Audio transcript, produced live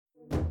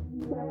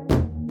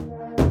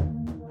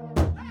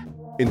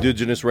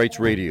Indigenous Rights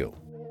Radio,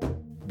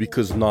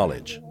 because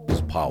knowledge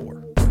is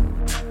power.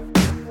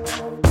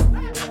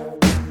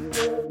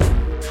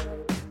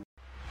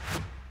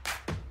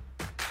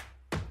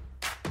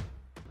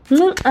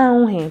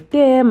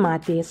 Tema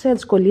te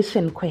SIRGE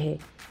Coalition kwehe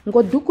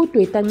ngoduku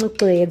tweta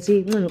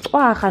nqedzi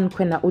nqwahan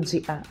kwena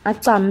udzia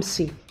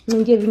atsamsi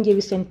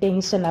ngevingevi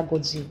senteng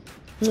senagodzi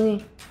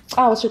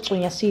qawo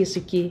sixunya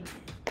sisiki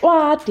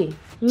twate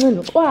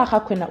nqwaha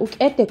kwena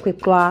ukete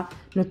kweqwa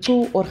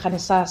notsu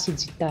organisasi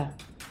dzita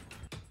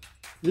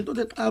Nito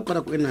te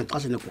akara kwena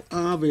qasene ko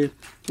ave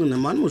una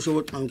man mo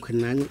so tang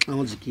kwena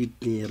nqawdziki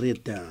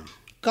tireta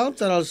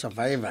cultural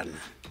survivor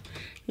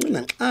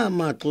Nina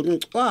ama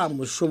twa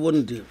mo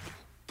shobondi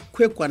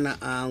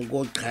kwekwana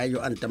ango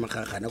chayo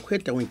antamakagana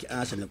kweta wenki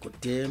asa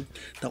nekote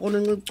ta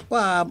kona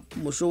twa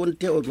mo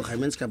shobonte o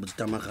tlogamens ka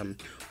botamaga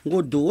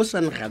ngo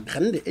dosan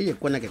gande eye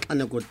kwana ke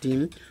kana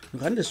kotin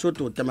ngande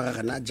soto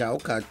tamakagana jao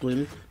ka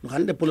twin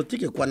ngande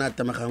politike kwana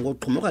tamaga ngo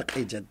qhomoga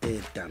qeja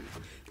teta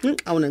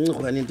awona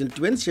ngqogana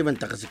 27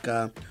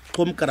 takasika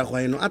qhomkara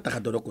khwaino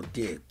atagadoro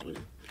kote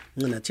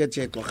ngina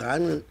cheche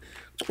tlogana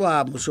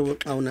Kwa muso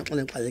awuna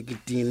xane xale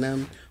kitina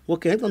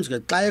woke xamsika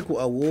xaye ku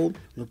awo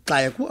no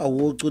xaye ku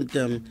awo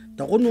xuntem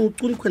ta gonu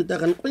xun kwenta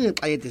kan konye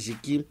xaye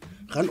tesiki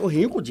kan o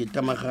hi ku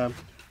jitamaga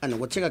ana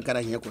go cheka kara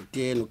hiya ko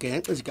te no ke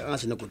xisika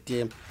asina ko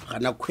te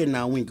kana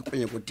khwena winki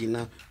konye ko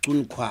tina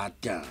xun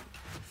khwata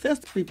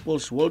First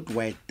Peoples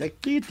worldwide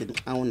takitin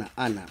awuna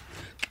ana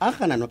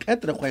akana no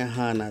etre khoya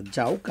hana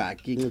jao ka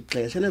ki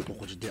ngxesene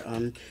go jide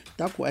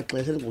ta ku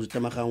axesene go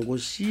jitamaga ngo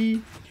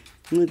si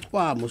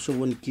Nqwa mo so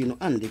bonkino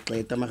ande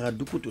xeta maga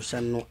dukutu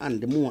sanno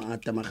ande mo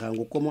atamaga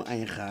ngo komo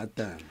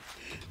ayigata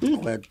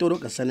ngwa toro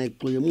ka sana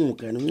xwe mo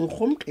ka no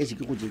ngom xesi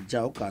ke go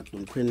jao ka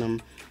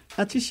tunkhwena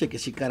athi sheke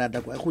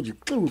sikarata kwa go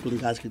jixewu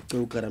kungaski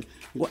xeukara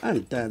ngo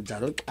anta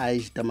jaro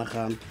ais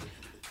tamaga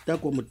ta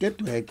ko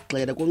moteto ha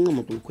xeda ko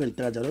ngomo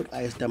kunkhwenta jaro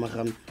ais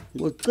tamaga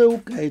ngo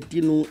xeuka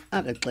itinu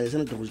aka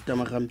xesana to go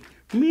tamaga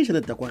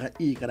misha ta kwa ga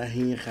ikara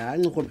hinga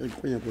ngo go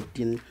kwenya go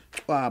tin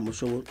xwa mo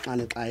so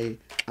ane xai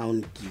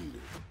aunki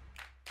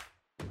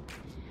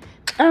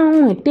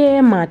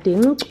Tema te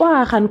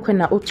nqwahan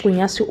kwena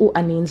ucunya si u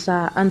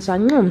aninza anza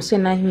nqumse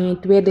na hi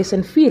twede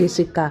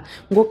senfirisika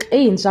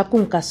ngokenza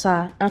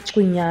kunkasa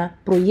acunya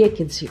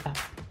projeke dzia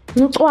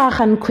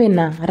nqwahan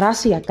kwena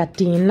rasi ya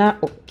katina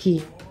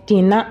oki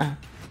tina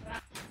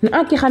na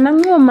aki khana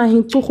ngoma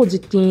hi tsugo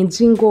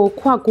dzitinzi ngo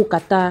khwa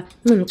kukata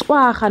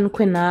nqwahan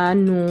kwena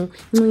nu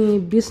ni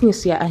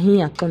business ya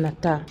ahiya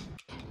konata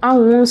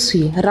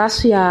awonsi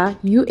Russia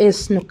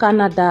US no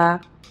Canada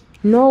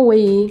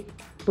Norway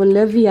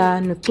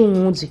Bolivia no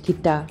tungu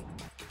zikita.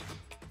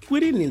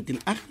 Kwiri nintin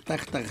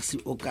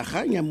aktaktaksi o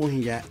kahanya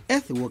mohiya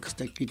earthworks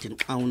ta kitchen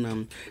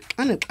aunam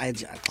ana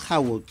aiji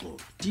akhawoto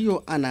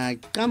dio ana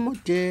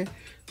kamote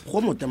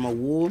khomotama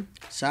wo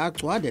sa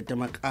tswa de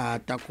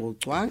tamakata ko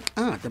tswa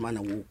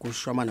tamana wo ko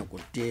shwamana ko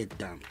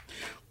teta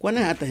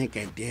kwana hata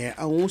hekete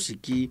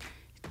awusiki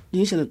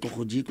Nisha to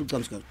hoji ku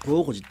tsamska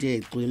ko hoji te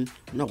twin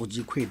na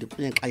hoji khwede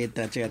kunya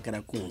ayeta cheka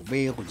kara ku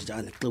ve hoji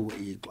ana tlo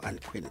e to an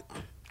khwena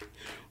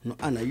no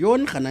ana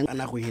yon khana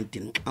ana go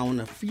hintin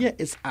auna fear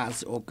is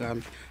as oka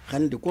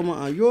khande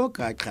koma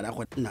ayoka khara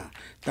khotna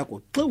ta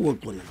ko tlo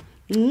tona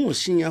mo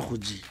shinya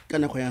hoji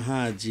kana khoya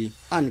haji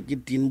an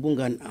kitin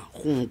bungan a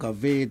khunka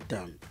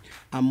veta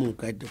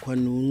amuka de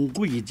khwanu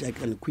ngui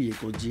jakan khuye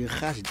ko ji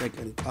khashi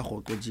jakan a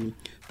go ko ji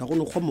ta go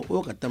no khomo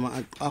o ka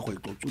tama a go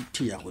to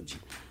tsuthi ya hoji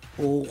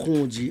o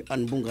khunji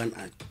an bungan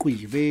a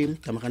kuive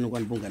tamakano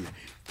kwan bungan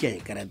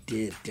ke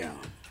karateta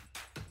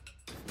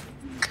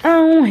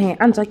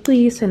anza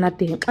qise na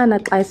te ana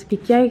qaisiki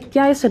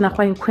kya sena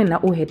khwain khwena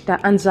u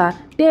heta anza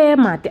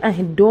tema te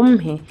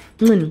ahidomhe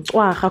ncin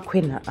cwaga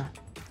khwena a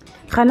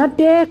khana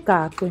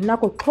teka qina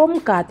ko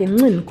qhomka te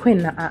ncin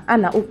khwena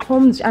ana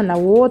uqhomji ana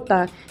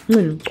wota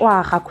ncin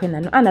cwaga khwena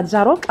no ana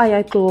zaro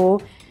qaya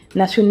to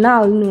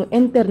national no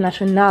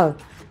international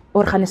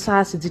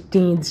organisasi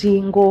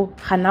dzitinzi ngo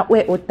khana we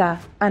ota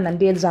ana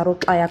ndie zaro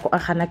qaya ko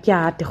khana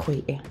kya te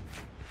khwe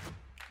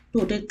to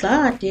te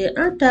qate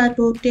ata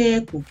to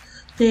teku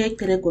te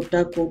kreko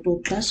tako to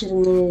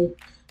klasirne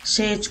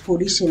SIRGE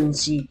Coalition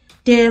si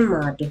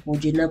tema te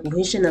hoji na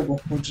kuhisha na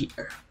hoji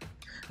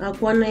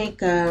akwana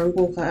ika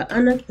ngoka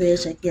ana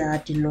pesa kia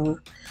atino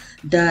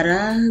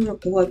dara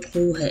ngokuwa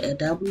kuhe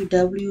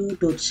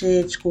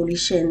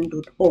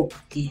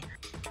www.sirgecoalition.org